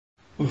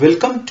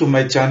Welcome to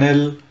my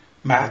channel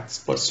Maths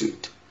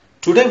Pursuit.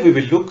 Today we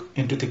will look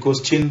into the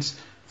questions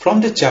from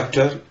the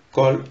chapter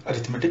called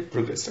Arithmetic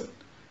Progression.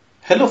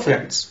 Hello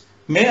friends,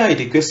 may I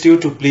request you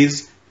to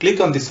please click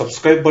on the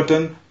subscribe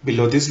button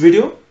below this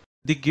video.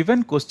 The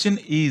given question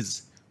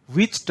is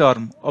which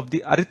term of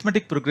the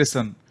arithmetic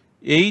progression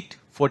 8,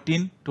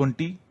 14,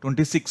 20,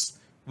 26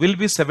 will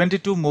be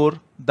 72 more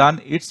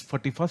than its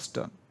 41st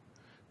term?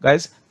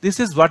 Guys, this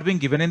is what being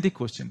given in the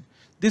question.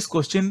 This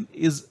question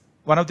is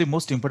one of the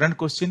most important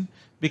question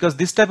because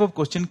this type of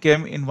question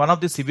came in one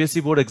of the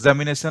CBSE board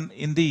examination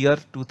in the year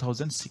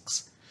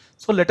 2006.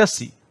 So let us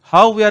see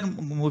how we are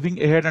moving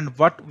ahead and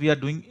what we are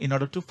doing in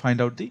order to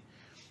find out the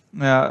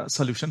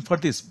solution for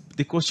this.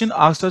 The question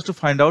asked us to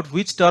find out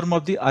which term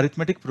of the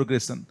arithmetic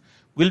progression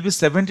will be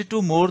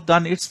 72 more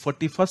than its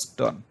 41st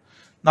term.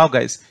 Now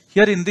guys,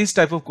 here in this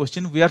type of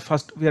question we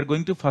are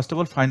going to first of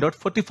all find out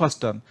 41st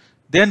term.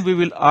 Then we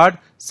will add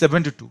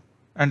 72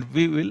 and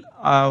we will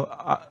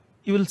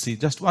you will see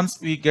just once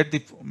we get the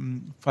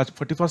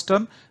 41st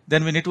term,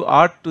 then we need to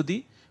add to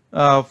the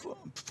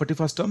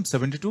 41st term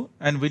 72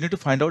 and we need to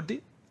find out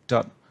the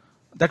term,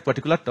 that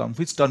particular term,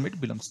 which term it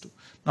belongs to.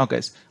 Now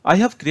guys, I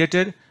have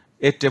created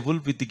a table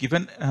with the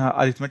given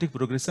arithmetic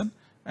progression,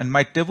 and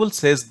my table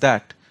says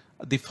that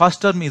the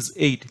first term is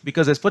 8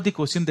 because as per the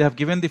question they have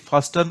given the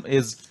first term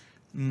is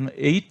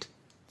 8,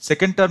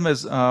 second term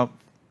is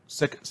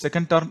 40,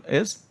 second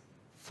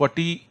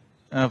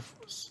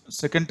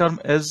term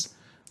is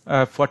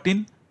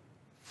 14,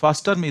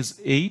 first term is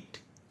 8,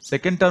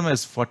 second term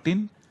is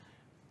 14,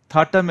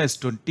 third term is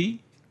 20,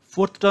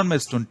 fourth term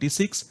is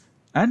 26,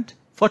 and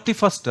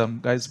 41st term.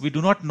 Guys, we do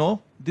not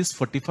know this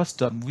 41st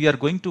term. We are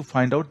going to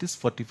find out this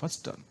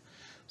 41st term.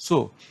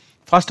 So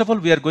first of all,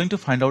 we are going to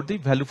find out the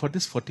value for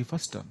this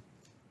 41st term.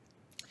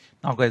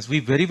 Now guys, we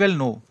very well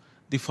know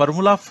the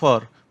formula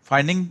for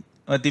finding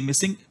the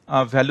missing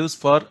values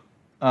for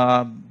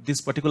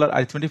this particular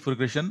arithmetic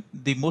progression.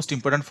 The most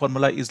important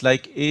formula is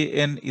like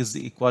an is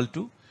equal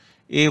to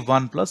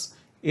a1 plus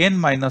n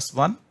minus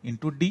 1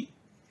 into d.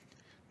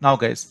 Now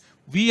guys,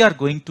 we are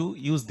going to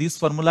use this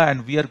formula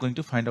and we are going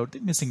to find out the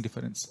missing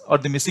difference or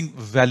the missing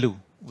value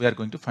we are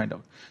going to find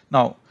out.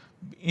 Now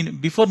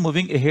before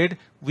moving ahead,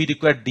 we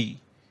require d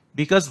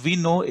because we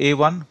know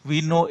a1,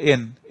 we know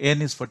n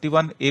is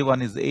 41,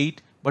 a1 is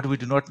 8, but we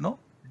do not know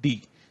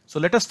d. So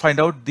let us find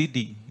out the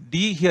d.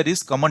 D here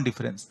is common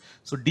difference.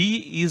 So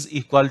D is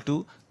equal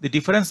to the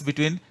difference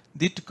between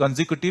the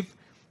consecutive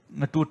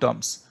two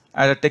terms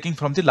taking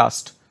from the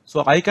last.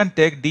 So I can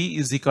take D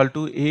is equal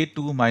to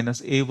A2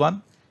 minus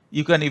A1.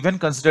 You can even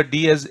consider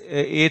D as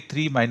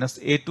A3 minus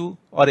A2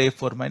 or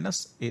A4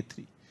 minus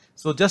A3.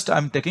 So just I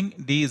am taking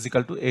D is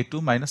equal to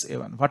A2 minus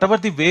A1. Whatever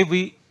the way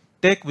we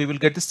take, we will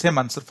get the same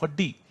answer for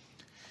D.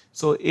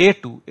 So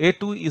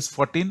A2 is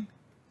 14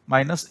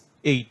 minus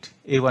 8.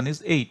 A1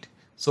 is 8.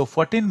 So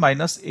 14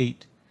 minus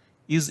 8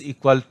 is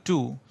equal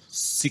to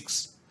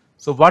 6.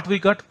 So what we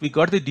got? We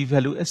got the d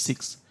value as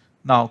 6.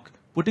 Now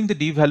putting the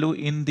d value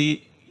in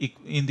the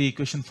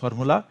equation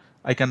formula,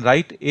 I can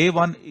write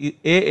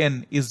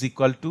an is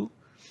equal to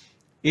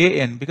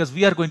an because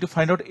we are going to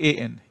find out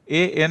an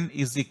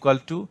is equal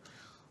to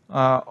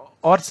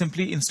or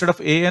simply instead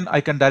of an I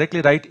can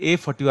directly write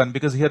a41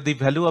 because here the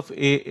value of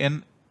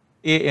an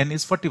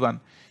is 41.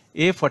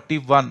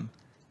 A41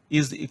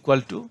 is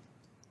equal to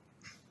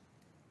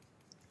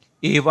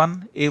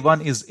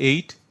A1 is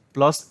 8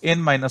 plus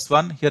n minus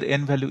 1, here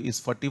n value is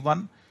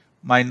 41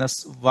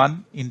 minus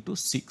 1 into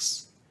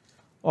 6.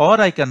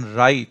 Or I can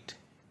write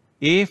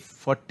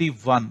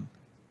A41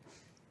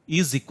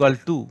 is equal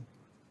to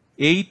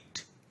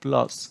 8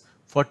 plus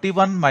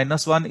 41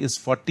 minus 1 is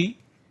 40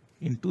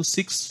 into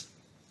 6.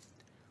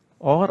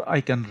 Or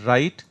I can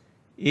write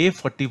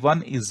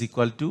A41 is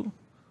equal to,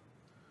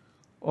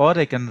 or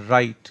I can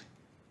write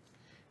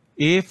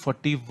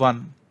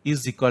A41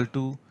 is equal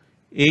to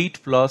 8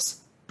 plus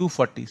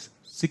 240,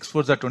 6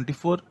 4s are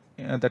 24,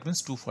 that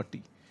means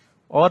 240.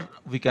 Or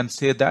we can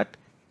say that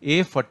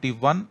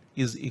A41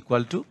 is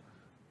equal to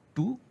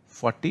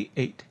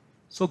 248.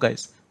 So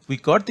guys, we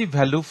got the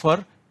value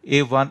for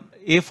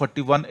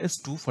A41 is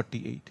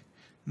 248.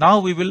 Now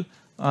we will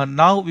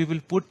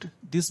put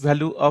this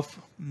value of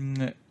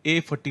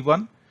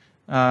A41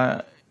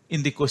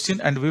 in the question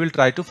and we will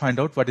try to find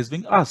out what is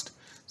being asked.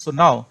 So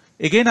now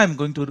again I am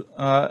going to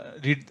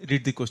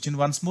read the question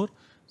once more.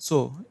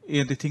 So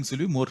the things will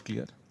be more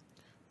clear.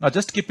 Now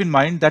just keep in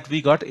mind that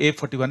we got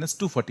A41 as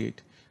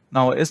 248.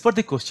 Now as per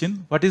the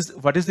question, what is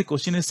the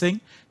question is saying?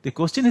 The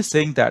question is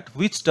saying that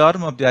which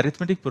term of the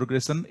arithmetic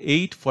progression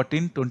 8,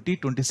 14, 20,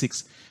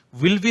 26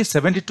 will be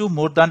 72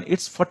 more than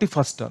its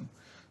 41st term.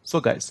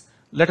 So guys,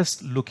 let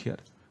us look here.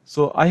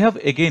 So I have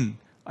again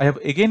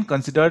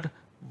considered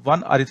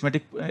one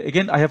arithmetic,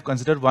 I have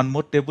considered one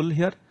more table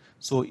here.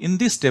 So in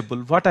this table,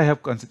 what I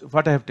have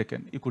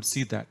taken, you could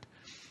see that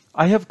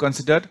I have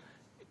considered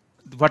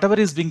whatever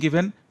is being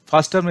given.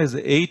 First term is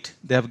 8,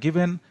 they have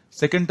given.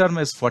 Second term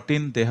is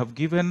 14, they have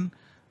given.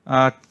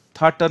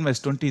 Third term is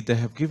 20, they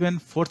have given.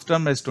 Fourth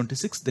term is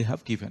 26, they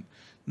have given.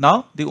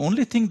 Now the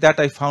only thing that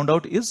I found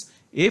out is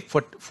a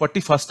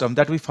 41st term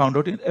that we found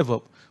out in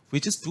above,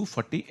 which is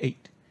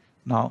 248.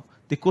 Now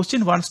the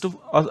question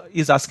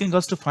is asking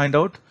us to find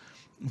out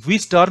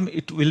which term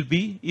it will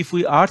be if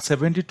we add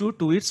 72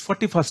 to its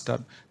 41st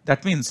term.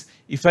 That means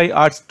if I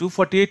add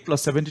 248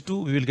 plus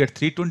 72, we will get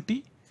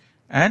 320.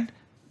 And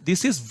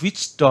this is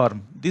which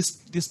term?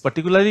 This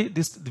particularly,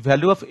 the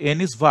value of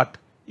n is what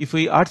if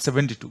we add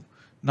 72.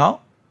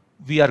 Now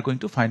we are going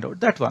to find out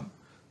that one.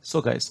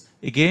 So guys,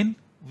 again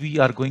we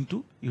are going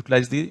to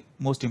utilize the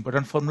most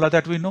important formula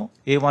that we know.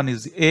 an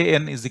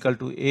is equal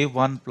to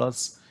a1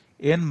 plus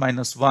n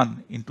minus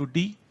 1 into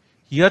d.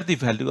 Here the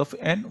value of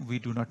n we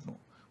do not know.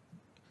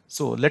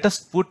 So let us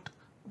put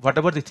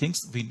whatever the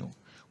things we know.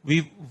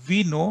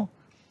 We know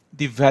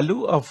the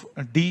value of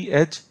d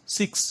as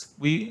 6.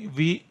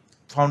 We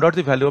found out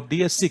the value of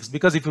d as 6,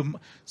 because if you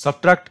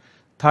subtract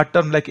third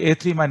term like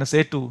a3 minus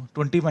a2,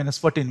 20 minus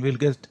 14, we will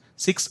get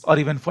 6, or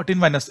even 14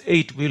 minus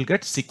 8, we will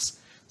get 6.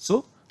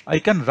 So I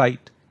can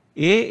write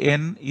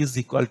an is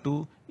equal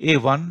to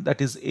a1,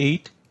 that is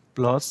 8,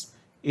 plus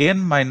n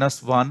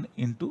minus 1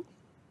 into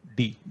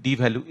d. D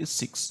value is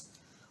 6.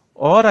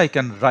 Or I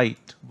can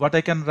write, what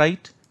I can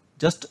write,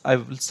 just I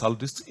will solve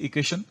this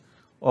equation,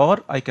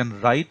 or I can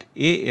write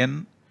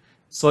an.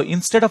 So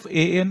instead of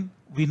an,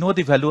 we know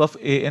the value of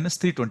an is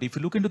 320. If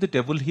you look into the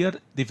table here,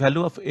 the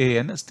value of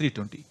an is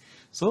 320.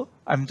 So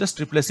I'm just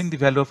replacing the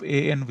value of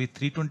an with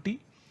 320.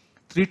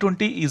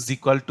 320 is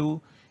equal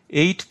to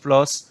 8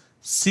 plus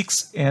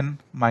 6n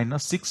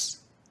minus 6,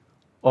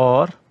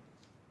 or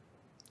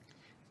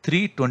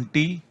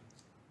 320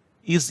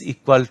 is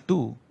equal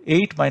to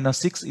 8 minus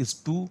 6 is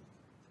 2,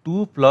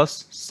 2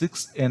 plus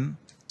 6n.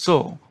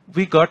 So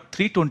we got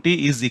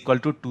 320 is equal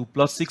to 2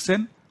 plus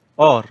 6n,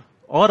 or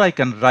I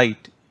can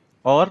write,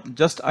 or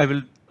just I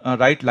will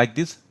write like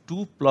this,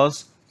 2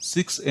 plus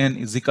 6n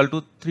is equal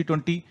to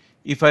 320.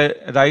 If I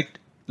write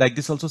like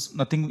this also,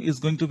 nothing is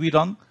going to be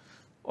wrong.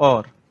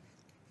 Or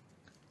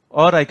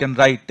I can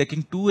write,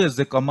 taking 2 as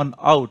the common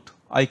out,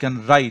 I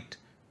can write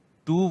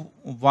 2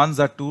 1s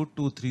are 2,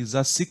 2 3s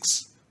are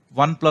 6,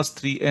 1 plus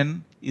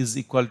 3n is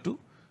equal to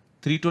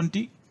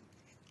 320.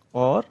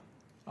 Or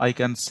I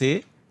can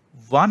say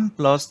 1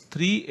 plus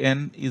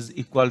 3n is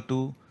equal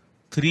to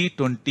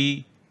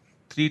 320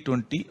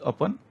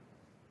 upon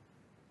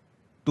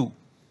 2.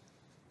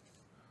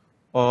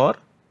 Or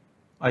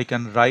I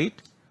can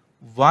write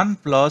 1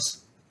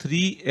 plus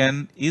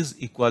 3n is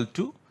equal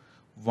to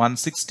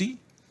 160.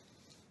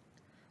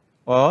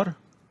 Or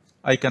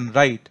I can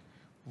write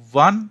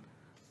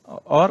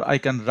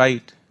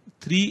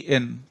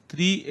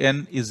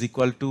 3n is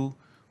equal to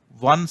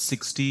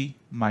 160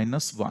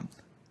 minus 1.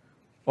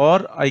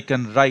 Or I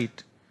can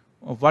write,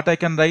 what I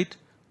can write,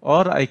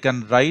 or I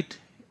can write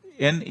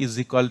n is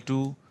equal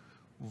to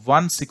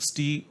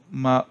 160,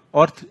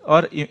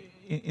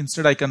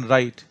 instead I can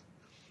write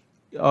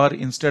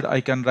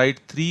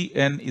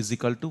 3n is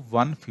equal to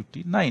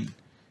 159.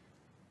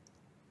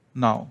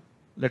 Now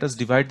let us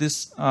divide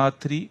this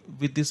 3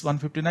 with this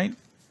 159.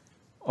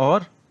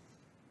 Or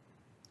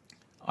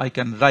I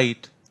can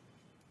write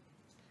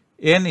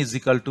n is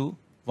equal to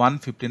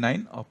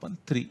 159 upon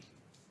 3.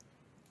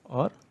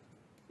 Or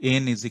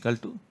n is equal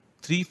to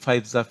 3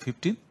 5s are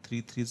 15,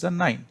 3 3s are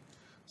 9.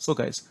 So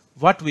guys,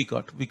 what we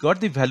got? We got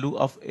the value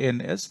of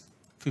n as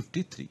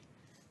 53.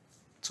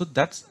 So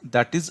that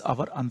is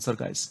our answer,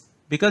 guys.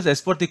 Because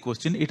as per the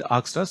question, it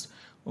asked us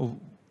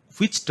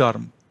which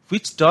term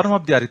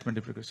of the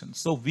arithmetic progression.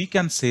 So we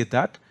can say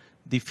that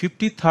the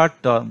 53rd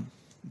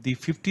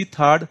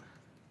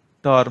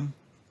term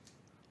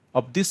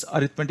of this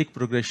arithmetic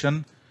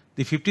progression,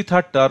 the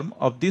 53rd term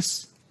of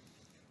this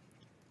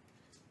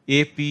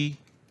AP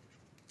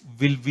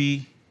will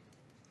be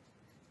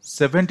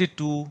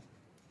 72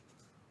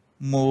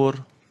 more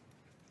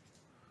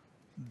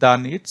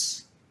than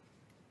its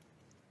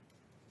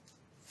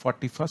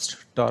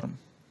 41st term.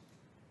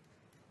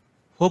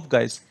 Hope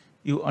guys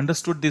you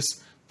understood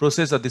this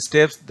process or the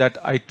steps that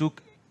I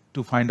took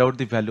to find out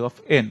the value of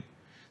n.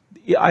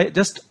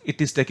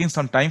 It is taking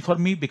some time for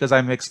me because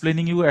I'm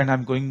explaining you and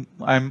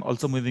I'm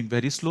also moving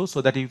very slow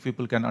so that if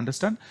people can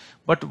understand.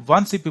 But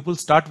once if people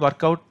start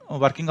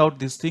working out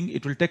this thing,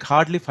 it will take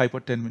hardly 5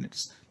 or 10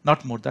 minutes,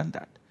 not more than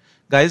that.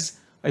 Guys,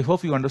 I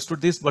hope you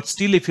understood this, but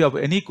still if you have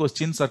any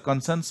questions or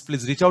concerns,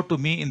 please reach out to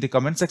me in the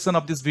comment section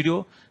of this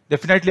video.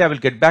 Definitely I will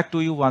get back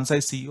to you once I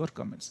see your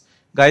comments.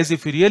 Guys,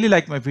 if you really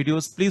like my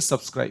videos, please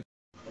subscribe.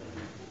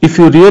 If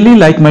you really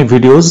like my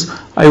videos,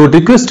 I would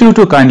request you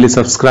to kindly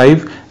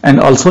subscribe and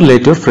also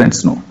let your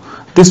friends know.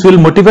 This will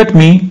motivate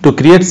me to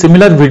create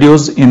similar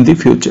videos in the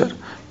future.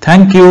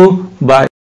 Thank you. Bye.